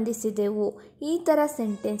ಆನಂದಿಸಿದೆವು. ಈ ಥರ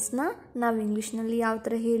ಸೆಂಟೆನ್ಸ್ನ ನಾವು ಇಂಗ್ಲೀಷ್ನಲ್ಲಿ ಯಾವ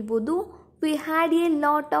ಥರ ಹೇಳ್ಬೋದು? We had A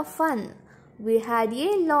lot of fun. We had A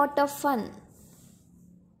lot of fun.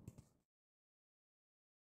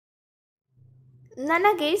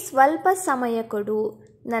 ನನಗೆ ಸ್ವಲ್ಪ ಸಮಯ ಕೊಡು.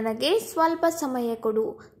 ನನಗೆ ಸ್ವಲ್ಪ ಸಮಯ ಕೊಡು.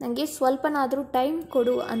 ನನಗೆ ಸ್ವಲ್ಪನಾದರೂ ಟೈಮ್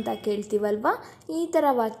ಕೊಡು ಅಂತ ಕೇಳ್ತೀವಲ್ವ, ಈ ಥರ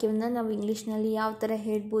ವಾಕ್ಯವನ್ನು ನಾವು ಇಂಗ್ಲೀಷ್ನಲ್ಲಿ ಯಾವ ಥರ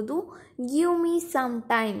ಹೇಳ್ಬೋದು? Give me some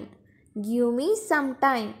time. Give me some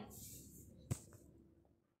time.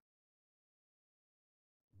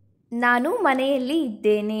 ನಾನು ಮನೆಯಲ್ಲಿ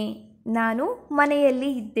ಇದ್ದೇನೆ. ನಾನು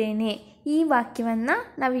ಮನೆಯಲ್ಲಿ ಇದ್ದೇನೆ. ಈ ವಾಕ್ಯವನ್ನು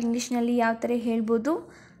ನಾವು ಇಂಗ್ಲೀಷ್ನಲ್ಲಿ ಯಾವ ಥರ ಹೇಳ್ಬೋದು?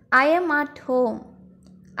 I am at home.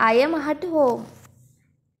 I am at home.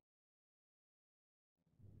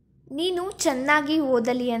 ನೀನು ಚೆನ್ನಾಗಿ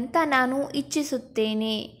ಓದಲಿ ಅಂತ ನಾನು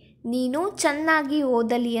ಇಚ್ಛಿಸುತ್ತೇನೆ. ನೀನು ಚೆನ್ನಾಗಿ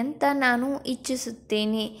ಓದಲಿ ಅಂತ ನಾನು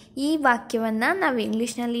ಇಚ್ಛಿಸುತ್ತೇನೆ. ಈ ವಾಕ್ಯವನ್ನು ನಾವು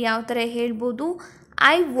ಇಂಗ್ಲೀಷ್ನಲ್ಲಿ ಯಾವ ಥರ ಹೇಳ್ಬೋದು?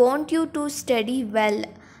 I want you to study well.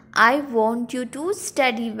 I want you to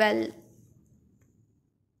study well.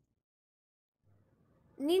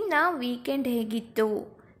 ನಿನ್ನ ವೀಕೆಂಡ್ ಹೇಗಿತ್ತು?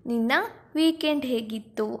 ನಿನ್ನ ವೀಕೆಂಡ್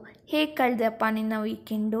ಹೇಗಿತ್ತು? ಹೇಗೆ ಕಳೆದಪ್ಪ ನಿನ್ನ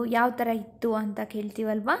ವೀಕೆಂಡು? ಯಾವ ಥರ ಇತ್ತು ಅಂತ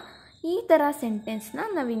ಕೇಳ್ತೀವಲ್ವ, ಈ ಥರ ಸೆಂಟೆನ್ಸ್ನ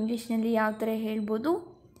ನಾವು ಇಂಗ್ಲೀಷ್ನಲ್ಲಿ ಯಾವ ಥರ ಹೇಳ್ಬೋದು?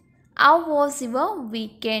 How was your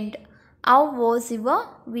weekend. How was your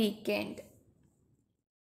weekend.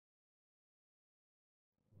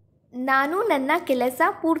 ನಾನು ನನ್ನ ಕೆಲಸ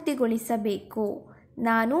ಪೂರ್ತಿಗೊಳಿಸಬೇಕು.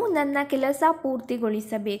 ನಾನು ನನ್ನ ಕೆಲಸ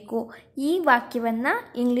ಪೂರ್ತಿಗೊಳಿಸಬೇಕು. ಈ ವಾಕ್ಯವನ್ನು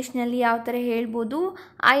ಇಂಗ್ಲೀಷ್ನಲ್ಲಿ ಯಾವ ಥರ ಹೇಳ್ಬೋದು?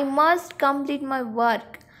 I must complete my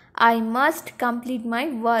work. I must complete my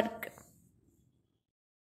work.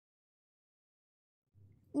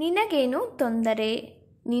 ನಿನಗೇನು ತೊಂದರೆ?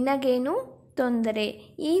 ನಿನಗೇನು ತೊಂದರೆ?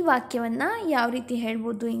 ಈ ವಾಕ್ಯವನ್ನು ಯಾವ ರೀತಿ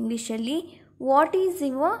ಹೇಳ್ಬೋದು ಇಂಗ್ಲೀಷಲ್ಲಿ? What is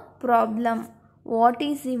your problem. What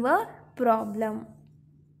is your problem.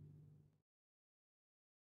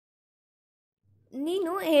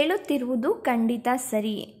 ನೀನು ಹೇಳುತ್ತಿರುವುದು ಖಂಡಿತ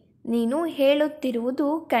ಸರಿ. ನೀನು ಹೇಳುತ್ತಿರುವುದು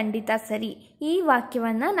ಖಂಡಿತ ಸರಿ. ಈ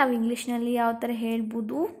ವಾಕ್ಯವನ್ನು ನಾವು ಇಂಗ್ಲೀಷ್ನಲ್ಲಿ ಯಾವ ಥರ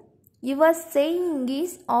ಹೇಳ್ಬೋದು? Your saying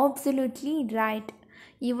is absolutely right.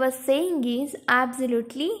 Your saying is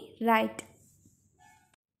absolutely right.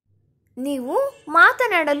 ನೀವು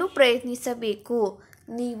ಮಾತನಾಡಲು ಪ್ರಯತ್ನಿಸಬೇಕು.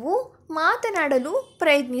 ನೀವು ಮಾತನಾಡಲು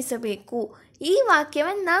ಪ್ರಯತ್ನಿಸಬೇಕು. ಈ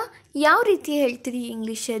ವಾಕ್ಯವನ್ನು ಯಾವ ರೀತಿ ಹೇಳ್ತೀರಿ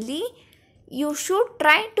ಇಂಗ್ಲೀಷಲ್ಲಿ? You should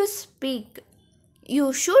try to speak. You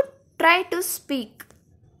should try to speak.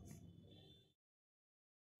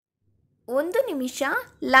 ಒಂದು ನಿಮಿಷ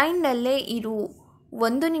ಲೈನ್ನಲ್ಲೇ ಇರು.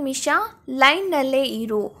 ಒಂದು ನಿಮಿಷ ಲೈನ್ನಲ್ಲೇ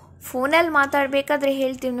ಇರು. ಫೋನಲ್ಲಿ ಮಾತಾಡಬೇಕಾದ್ರೆ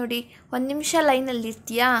ಹೇಳ್ತೀವಿ ನೋಡಿ, ಒಂದು ನಿಮಿಷ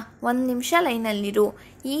ಲೈನಲ್ಲಿರ್ತೀಯಾ, ಒಂದು ನಿಮಿಷ ಲೈನಲ್ಲಿರು.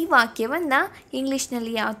 ಈ ವಾಕ್ಯವನ್ನು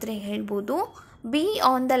ಇಂಗ್ಲೀಷ್ನಲ್ಲಿ ಯಾವ ಥರ ಹೇಳ್ಬೋದು? B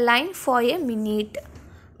on the line for A minute.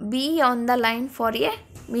 B on the line for A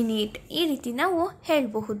minute. ಈ ರೀತಿ ನಾವು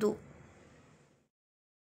ಹೇಳಬಹುದು.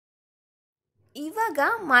 ಇವಾಗ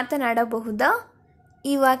ಮಾತನಾಡಬಹುದಾ?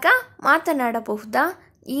 ಇವಾಗ ಮಾತನಾಡಬಹುದಾ?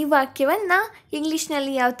 ಈ ವಾಕ್ಯವನ್ನು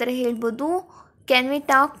ಇಂಗ್ಲೀಷ್ನಲ್ಲಿ ಯಾವ ಥರ ಹೇಳ್ಬೋದು? Can we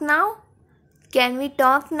talk now? Can we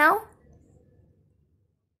talk now?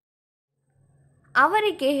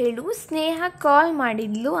 ಅವರಿಗೆ ಹೇಳು ಸ್ನೇಹ ಕಾಲ್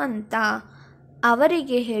ಮಾಡಿದ್ಲು ಅಂತ.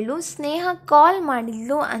 ಅವರಿಗೆ ಹೇಳು ಸ್ನೇಹ ಕಾಲ್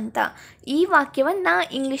ಮಾಡಿದ್ಲು ಅಂತ. ಈ ವಾಕ್ಯವನ್ನು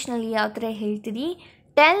ಇಂಗ್ಲೀಷ್ನಲ್ಲಿ ಯಾವ ಥರ ಹೇಳ್ತೀರಿ?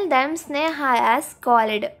 Tell them Sneha has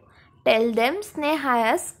called. Tell them Sneha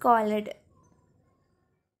has called.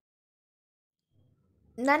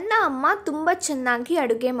 ನನ್ನ ಅಮ್ಮ ತುಂಬ ಚೆನ್ನಾಗಿ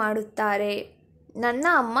ಅಡುಗೆ ಮಾಡುತ್ತಾರೆ. ನನ್ನ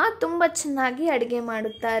ಅಮ್ಮ ತುಂಬ ಚೆನ್ನಾಗಿ ಅಡುಗೆ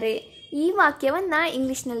ಮಾಡುತ್ತಾರೆ. ಈ ವಾಕ್ಯವನ್ನು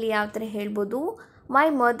ಇಂಗ್ಲೀಷ್ನಲ್ಲಿ ಯಾವ ಥರ ಹೇಳ್ಬೋದು? My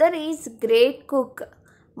mother is great cook.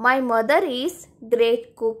 My mother is great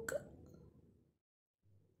cook.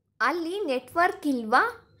 ಅಲ್ಲಿ ನೆಟ್ವರ್ಕ್ ಇಲ್ವಾ?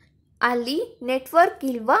 ಅಲ್ಲಿ ನೆಟ್ವರ್ಕ್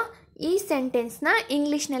ಇಲ್ವಾ? ಈ ಸೆಂಟೆನ್ಸ್ನ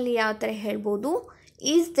ಇಂಗ್ಲೀಷ್ನಲ್ಲಿ ಯಾವ ಥರ ಹೇಳ್ಬೋದು?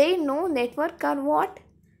 Is there no network R what?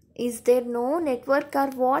 Is there no network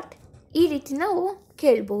R what? ಈ ರೀತಿ ನಾವು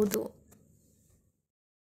ಕೇಳ್ಬೋದು.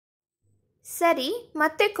 ಸರಿ,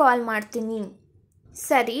 ಮತ್ತೆ ಕಾಲ್ ಮಾಡ್ತೀನಿ.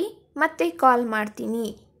 ಸರಿ, ಮತ್ತೆ ಕಾಲ್ ಮಾಡ್ತೀನಿ.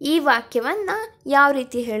 ಈ ವಾಕ್ಯವನ್ನು ಯಾವ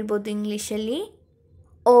ರೀತಿ ಹೇಳ್ಬೋದು ಇಂಗ್ಲೀಷಲ್ಲಿ?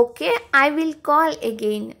 Okay, I will call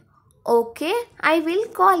again. Okay, I will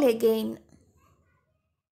call again.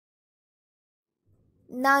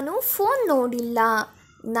 ನಾನು ಫೋನ್ ನೋಡಿಲ್ಲ.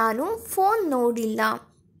 ನಾನು ಫೋನ್ ನೋಡಿಲ್ಲ.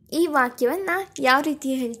 ಈ ವಾಕ್ಯವನ್ನು ಯಾವ ರೀತಿ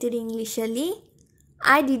ಹೇಳ್ತೀರಿ ಇಂಗ್ಲೀಷಲ್ಲಿ?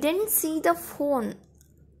 I didn't see the phone.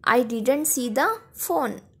 I didn't see the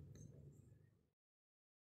phone.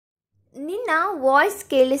 ನಿನ್ನ ವಾಯ್ಸ್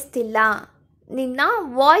ಕೇಳಿಸ್ತಿಲ್ಲ. ನಿನ್ನ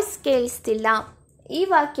ವಾಯ್ಸ್ ಕೇಳಿಸ್ತಿಲ್ಲ. ಈ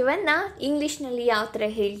ವಾಕ್ಯವನ್ನು ಇಂಗ್ಲೀಷ್ನಲ್ಲಿ ಯಾವ ಥರ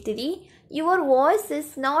ಹೇಳ್ತೀರಿ? Your voice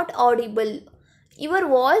is not audible. Your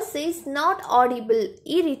voice is not audible.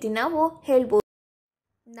 ಈ ರೀತಿ ನಾವು ಹೇಳ್ಬೋದು.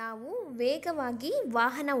 ನಾವು ವೇಗವಾಗಿ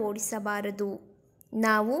ವಾಹನ ಓಡಿಸಬಾರದು.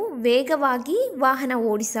 ನಾವು ವೇಗವಾಗಿ ವಾಹನ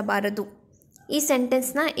ಓಡಿಸಬಾರದು. ಈ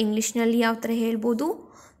ಸೆಂಟೆನ್ಸ್ನ ಇಂಗ್ಲೀಷ್ನಲ್ಲಿ ಯಾವ ಥರ ಹೇಳ್ಬೋದು?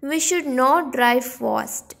 We should not drive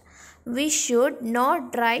fast. We should not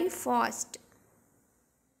drive fast.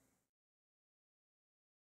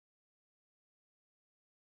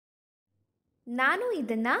 ನಾನು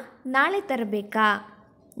ಇದನ್ನು ನಾಳೆ ತರಬೇಕಾ?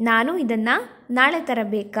 ನಾನು ಇದನ್ನು ನಾಳೆ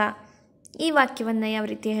ತರಬೇಕಾ? ಈ ವಾಕ್ಯವನ್ನು ಯಾವ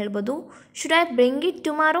ರೀತಿ ಹೇಳ್ಬೋದು? Should I bring it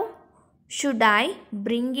tomorrow? Should I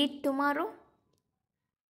bring it tomorrow?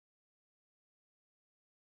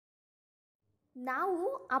 ನಾವು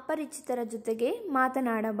ಅಪರಿಚಿತರ ಜೊತೆಗೆ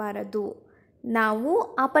ಮಾತನಾಡಬಾರದು. ನಾವು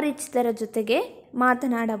ಅಪರಿಚಿತರ ಜೊತೆಗೆ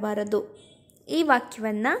ಮಾತನಾಡಬಾರದು. ಈ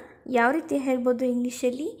ವಾಕ್ಯವನ್ನು ಯಾವ ರೀತಿ ಹೇಳ್ಬೋದು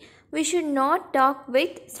ಇಂಗ್ಲೀಷಲ್ಲಿ? We should not talk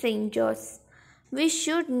with stranger's. We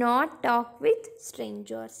should not talk with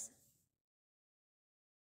stranger's.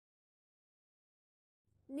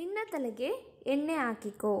 ನಿನ್ನ ತಲೆಗೆ ಎಣ್ಣೆ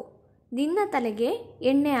ಹಾಕಿಕೋ. ನಿನ್ನ ತಲೆಗೆ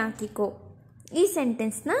ಎಣ್ಣೆ ಹಾಕಿಕೋ. ಈ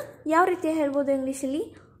ಸೆಂಟೆನ್ಸ್ನ ಯಾವ ರೀತಿ ಹೇಳ್ಬೋದು ಇಂಗ್ಲೀಷಲ್ಲಿ?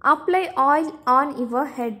 Apply oil on your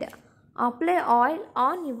head. Apply oil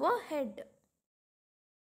on your head.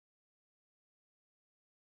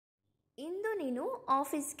 ಇಂದು ನೀನು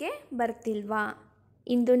ಆಫೀಸ್ಗೆ ಬರ್ತಿಲ್ವಾ?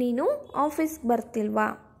 ಇಂದು ನೀನು ಆಫೀಸ್ಗೆ ಬರ್ತಿಲ್ವಾ?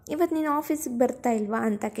 ಇವತ್ತು ನೀನು ಆಫೀಸ್ಗೆ ಬರ್ತಾ ಇಲ್ವಾ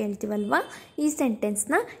ಅಂತ ಕೇಳ್ತೀವಲ್ವಾ? ಈ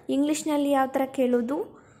ಸೆಂಟೆನ್ಸ್ನ ಇಂಗ್ಲೀಷ್ನಲ್ಲಿ ಯಾವ ಥರ ಕೇಳೋದು?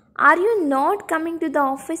 Are you not coming to the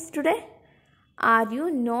office today? Are you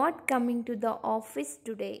not coming to the office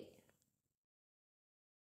today?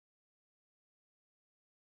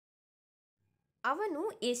 ಅವನು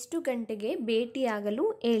ಎಷ್ಟು ಗಂಟೆಗೆ ಭೇಟಿಯಾಗಲು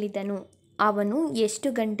ಹೇಳಿದನು? ಅವನು ಎಷ್ಟು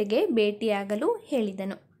ಗಂಟೆಗೆ ಭೇಟಿಯಾಗಲು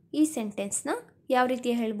ಹೇಳಿದನು? ಈ ಸೆಂಟೆನ್ಸ್ನ ಯಾವ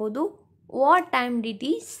ರೀತಿ ಹೇಳ್ಬೋದು? What time did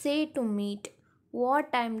he say to meet? What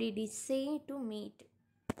time did he say to meet?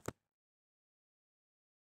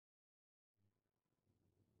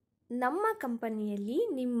 ನಮ್ಮ ಕಂಪನಿಯಲ್ಲಿ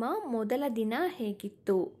ನಿಮ್ಮ ಮೊದಲ ದಿನ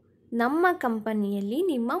ಹೇಗಿತ್ತು? ನಮ್ಮ ಕಂಪನಿಯಲ್ಲಿ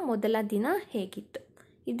ನಿಮ್ಮ ಮೊದಲ ದಿನ ಹೇಗಿತ್ತು?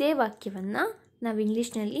 ಇದೇ ವಾಕ್ಯವನ್ನು ನಾವು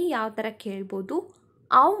ಇಂಗ್ಲೀಷ್ನಲ್ಲಿ ಯಾವ ಥರ ಕೇಳ್ಬೋದು?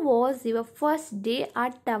 How was your first day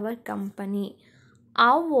at our company?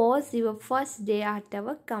 How was your first day at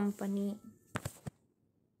our company?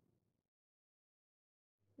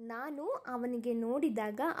 ನಾನು ಅವನಿಗೆ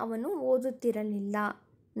ನೋಡಿದಾಗ ಅವನು ಓದುತ್ತಿರಲಿಲ್ಲ.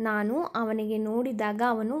 ನಾನು ಅವನಿಗೆ ನೋಡಿದಾಗ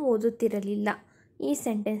ಅವನು ಓದುತ್ತಿರಲಿಲ್ಲ. ಈ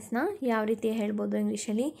ಸೆಂಟೆನ್ಸ್ನ ಯಾವ ರೀತಿ ಹೇಳ್ಬೋದು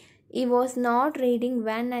ಇಂಗ್ಲೀಷಲ್ಲಿ? ಈ was not reading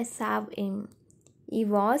when I ಸಾವ್ him. ಈ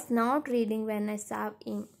was not reading when I ಸಾವ್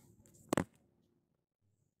him.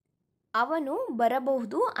 ಅವನು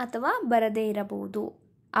ಬರಬಹುದು ಅಥವಾ ಬರದೇ ಇರಬಹುದು.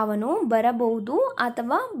 ಅವನು ಬರಬಹುದು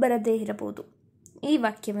ಅಥವಾ ಬರದೇ ಇರಬಹುದು. ಈ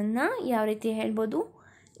ವಾಕ್ಯವನ್ನು ಯಾವ ರೀತಿ ಹೇಳ್ಬೋದು?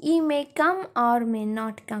 ಈ may come R may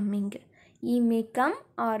not coming. ಈ ಮೇ ಕಮ್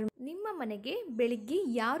ಆರ್. ನಿಮ್ಮ ಮನೆಗೆ ಬೆಳಿಗ್ಗೆ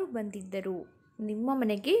ಯಾರು ಬಂದಿದ್ದರು? ನಿಮ್ಮ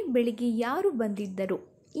ಮನೆಗೆ ಬೆಳಿಗ್ಗೆ ಯಾರು ಬಂದಿದ್ದರು?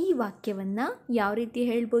 ಈ ವಾಕ್ಯವನ್ನು ಯಾವ ರೀತಿ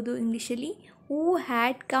ಹೇಳ್ಬೋದು ಇಂಗ್ಲೀಷಲ್ಲಿ? Who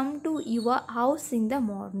had come to your house in the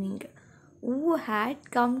morning. Who had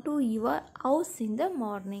come to your house in the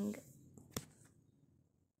morning.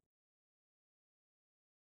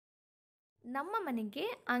 ನಮ್ಮ ಮನೆಗೆ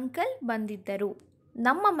ಅಂಕಲ್ ಬಂದಿದ್ದರು.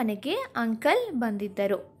 ನಮ್ಮ ಮನೆಗೆ ಅಂಕಲ್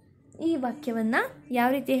ಬಂದಿದ್ದರು. ಈ ವಾಕ್ಯವನ್ನು ಯಾವ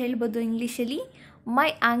ರೀತಿ ಹೇಳ್ಬೋದು ಇಂಗ್ಲೀಷಲ್ಲಿ? My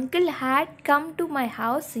uncle had come to my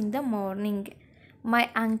house in the morning. My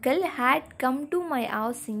uncle had come to my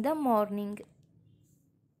house in the morning.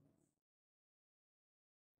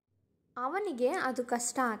 ಅವನಿಗೆ ಅದು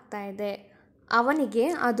ಕಷ್ಟ ಆಗ್ತಾ ಇದೆ. ಅವನಿಗೆ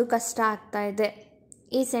ಅದು ಕಷ್ಟ ಆಗ್ತಾ ಇದೆ.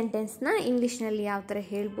 ಈ ಸೆಂಟೆನ್ಸ್ನ ಇಂಗ್ಲೀಷ್ನಲ್ಲಿ ಯಾವ ಥರ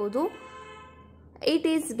ಹೇಳ್ಬೋದು? It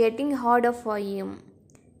is getting order for him.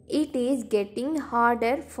 It is getting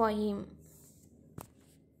order for him.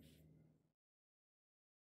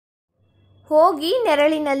 ಹೋಗಿ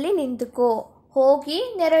ನೆರಳಿನಲ್ಲಿ ನಿಂತುಕೋ. ಹೋಗಿ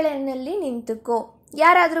ನೆರಳಿನಲ್ಲಿ ನಿಂತುಕೋ.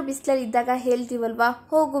 ಯಾರಾದರೂ ಬಿಸಿಲಲ್ಲಿದ್ದಾಗ ಹೇಳ್ತೀವಲ್ವಾ,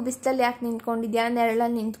 ಹೋಗು ಬಿಸಿಲಲ್ಲಿ ಯಾಕೆ ನಿಂತ್ಕೊಂಡಿದ್ಯಾ,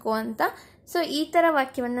 ನೆರಳಲ್ಲಿ ನಿಂತ್ಕೋ ಅಂತ. ಸೊ ಈ ಥರ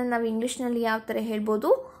ವಾಕ್ಯವನ್ನು ನಾವು ಇಂಗ್ಲೀಷ್ನಲ್ಲಿ ಯಾವ ಥರ ಹೇಳ್ಬೋದು?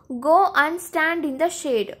 Go and stand in the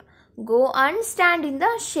shade. Go and stand in the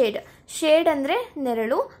shade. Shade ಅಂದರೆ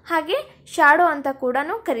ನೆರಳು, ಹಾಗೆ ಶಾಡೋ ಅಂತ ಕೂಡ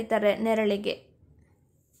ಕರೀತಾರೆ ನೆರಳಿಗೆ.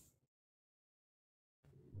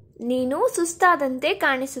 ನೀನು ಸುಸ್ತಾದಂತೆ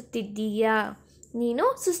ಕಾಣಿಸುತ್ತಿದ್ದೀಯಾ. ನೀನು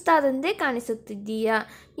ಸುಸ್ತಾದಂತೆ ಕಾಣಿಸುತ್ತಿದ್ದೀಯಾ.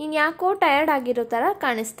 ನೀನು ಯಾಕೋ ಟಯರ್ಡ್ ಆಗಿರೋ ಥರ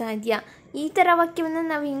ಕಾಣಿಸ್ತಾ ಇದೆಯಾ. ಈ ಥರ ವಾಕ್ಯವನ್ನು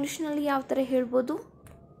ನಾವು ಇಂಗ್ಲೀಷ್ನಲ್ಲಿ ಯಾವ ಥರ ಹೇಳ್ಬೋದು?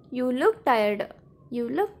 You look tired. You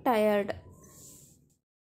look tired.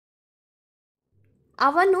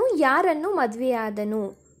 ಅವನು ಯಾರನ್ನು ಮದುವೆಯಾದನು.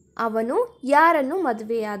 ಅವನು ಯಾರನ್ನು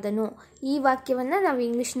ಮದುವೆಯಾದನು. ಈ ವಾಕ್ಯವನ್ನು ನಾವು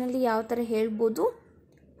ಇಂಗ್ಲೀಷ್ನಲ್ಲಿ ಯಾವ ಥರ ಹೇಳ್ಬೋದು?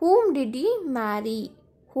 Whom did he marry.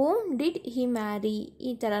 Whom did he marry.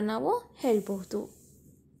 ಈ ಥರ ನಾವು ಹೇಳ್ಬೋದು.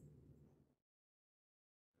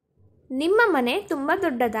 ನಿಮ್ಮ ಮನೆ ತುಂಬ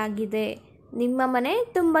ದೊಡ್ಡದಾಗಿದೆ. ನಿಮ್ಮ ಮನೆ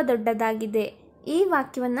ತುಂಬ ದೊಡ್ಡದಾಗಿದೆ. ಈ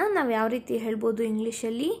ವಾಕ್ಯವನ್ನು ನಾವು ಯಾವ ರೀತಿ ಹೇಳ್ಬೋದು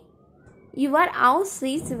ಇಂಗ್ಲೀಷಲ್ಲಿ? Your house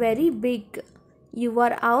is very big.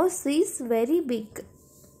 Your house is very big.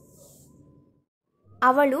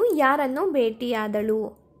 ಅವಳು ಯಾರನ್ನು ಭೇಟಿಯಾದಳು.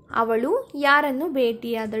 ಅವಳು ಯಾರನ್ನು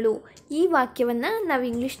ಭೇಟಿಯಾದಳು. ಈ ವಾಕ್ಯವನ್ನು ನಾವು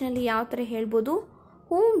ಇಂಗ್ಲೀಷ್ನಲ್ಲಿ ಯಾವ ಥರ ಹೇಳ್ಬೋದು?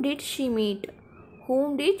 Whom did she meet.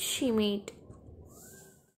 Whom did she meet.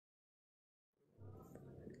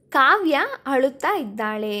 ಕಾವ್ಯ ಅಳುತ್ತಾ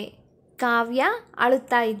ಇದ್ದಾಳೆ. ಕಾವ್ಯ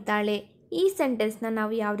ಅಳುತ್ತಾ ಇದ್ದಾಳೆ. ಈ ಸೆಂಟೆನ್ಸ್ನ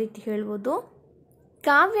ನಾವು ಯಾವ ರೀತಿ ಹೇಳ್ಬೋದು?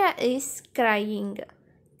 ಕಾವ್ಯ is crying.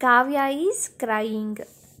 Kavya is crying.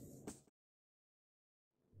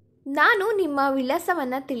 ನಾನು ನಿಮ್ಮ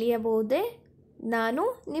ವಿಳಾಸವನ್ನು ತಿಳಿಯಬಹುದೇ. ನಾನು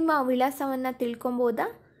ನಿಮ್ಮ ವಿಳಾಸವನ್ನು ತಿಳ್ಕೊಬೋದಾ.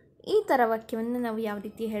 ಈ ಥರ ವಾಕ್ಯವನ್ನು ನಾವು ಯಾವ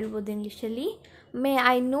ರೀತಿ ಹೇಳ್ಬೋದು ಇಂಗ್ಲೀಷಲ್ಲಿ? May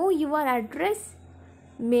I know your address.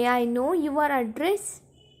 May I know your address.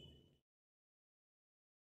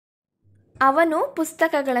 ಅವನು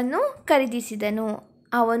ಪುಸ್ತಕಗಳನ್ನು ಖರೀದಿಸಿದನು.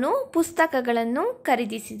 ಅವನು ಪುಸ್ತಕಗಳನ್ನು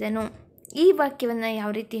ಖರೀದಿಸಿದನು. ಈ ವಾಕ್ಯವನ್ನು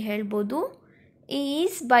ಯಾವ ರೀತಿ ಹೇಳ್ಬೋದು? ಈ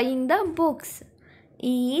ಈಸ್ ಬೈಯಿಂಗ್ ದ ಬುಕ್ಸ್.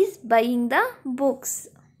 ಈ ಈಸ್ ಬೈಯಿಂಗ್ ದ ಬುಕ್ಸ್.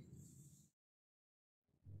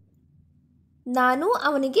 ನಾನು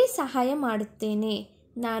ಅವನಿಗೆ ಸಹಾಯ ಮಾಡುತ್ತೇನೆ.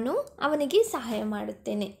 ನಾನು ಅವನಿಗೆ ಸಹಾಯ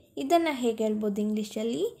ಮಾಡುತ್ತೇನೆ. ಇದನ್ನು ಹೇಗೆ ಹೇಳ್ಬೋದು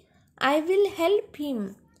ಇಂಗ್ಲೀಷಲ್ಲಿ? I will help him.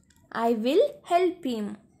 I will help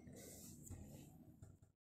him.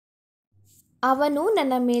 ಅವನು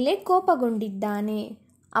ನನ್ನ ಮೇಲೆ ಕೋಪಗೊಂಡಿದ್ದಾನೆ.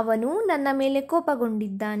 ಅವನು ನನ್ನ ಮೇಲೆ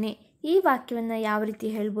ಕೋಪಗೊಂಡಿದ್ದಾನೆ. ಈ ವಾಕ್ಯವನ್ನು ಯಾವ ರೀತಿ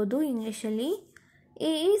ಹೇಳ್ಬೋದು ಇಂಗ್ಲೀಷಲ್ಲಿ?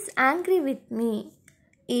 ಈ ಈಸ್ ಆ್ಯಂಗ್ರಿ ವಿತ್ ಮೀ.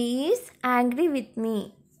 ಈ ಈಸ್ ಆ್ಯಂಗ್ರಿ ವಿತ್ ಮೀ.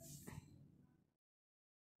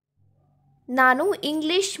 ನಾನು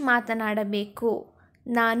ಇಂಗ್ಲೀಷ್ ಮಾತನಾಡಬೇಕು.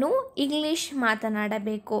 ನಾನು ಇಂಗ್ಲೀಷ್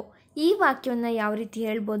ಮಾತನಾಡಬೇಕು. ಈ ವಾಕ್ಯವನ್ನು ಯಾವ ರೀತಿ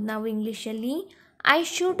ಹೇಳ್ಬೋದು ನಾವು ಇಂಗ್ಲೀಷಲ್ಲಿ? I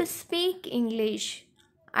should speak English.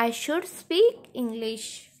 I should speak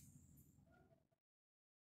English.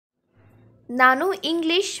 ನಾನು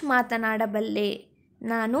ಇಂಗ್ಲೀಷ್ ಮಾತನಾಡಬಲ್ಲೆ.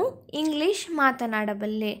 ನಾನು ಇಂಗ್ಲೀಷ್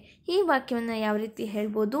ಮಾತನಾಡಬಲ್ಲೆ. ಈ ವಾಕ್ಯವನ್ನು ಯಾವ ರೀತಿ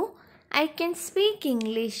ಹೇಳ್ಬೋದು? I can speak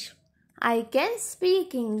English. I can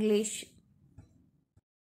speak English.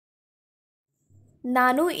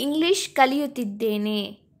 ನಾನು ಇಂಗ್ಲಿಷ್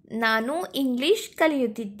ಕಲಿಯುತ್ತಿದ್ದೇನೆ. ನಾನು ಇಂಗ್ಲಿಷ್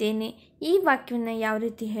ಕಲಿಯುತ್ತಿದ್ದೇನೆ. ಈ ವಾಕ್ಯವನ್ನು ಯಾವ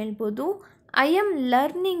ರೀತಿ ಹೇಳ್ಬೋದು? I am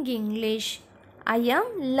learning English. I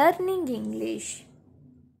am learning English.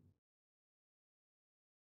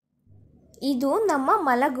 ಇದು ನಮ್ಮ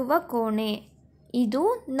ಮಲಗುವ ಕೋಣೆ.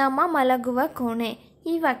 ಇದು ನಮ್ಮ ಮಲಗುವ ಕೋಣೆ.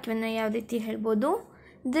 ಈ ವಾಕ್ಯವನ್ನು ಯಾವ ರೀತಿ ಹೇಳ್ಬೋದು?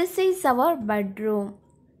 This is our bedroom.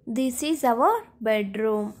 This is our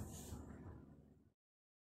bedroom.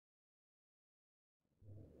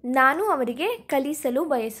 ನಾನು ಅವರಿಗೆ ಕಲಿಸಲು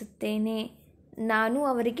ಬಯಸುತ್ತೇನೆ. ನಾನು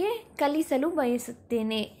ಅವರಿಗೆ ಕಲಿಸಲು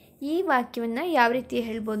ಬಯಸುತ್ತೇನೆ. ಈ ವಾಕ್ಯವನ್ನು ಯಾವ ರೀತಿ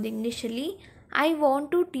ಹೇಳ್ಬೋದು ಇಂಗ್ಲೀಷಲ್ಲಿ? I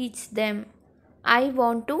want to teach them. I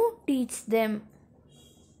want to teach them.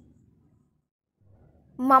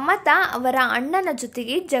 Mamata ಅವರ ಅಣ್ಣನ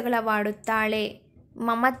ಜೊತೆಗೆ ಜಗಳವಾಡುತ್ತಾಳೆ.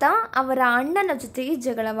 ಮಮತಾ ಅವರ ಅಣ್ಣನ ಜೊತೆಗೆ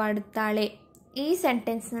ಜಗಳವಾಡುತ್ತಾಳೆ. ಈ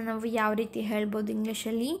ಸೆಂಟೆನ್ಸ್ನ ನಾವು ಯಾವ ರೀತಿ ಹೇಳ್ಬೋದು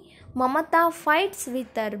ಇಂಗ್ಲೀಷಲ್ಲಿ? Mamata fights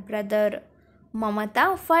with her brother.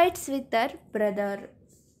 Mamata fights with her brother.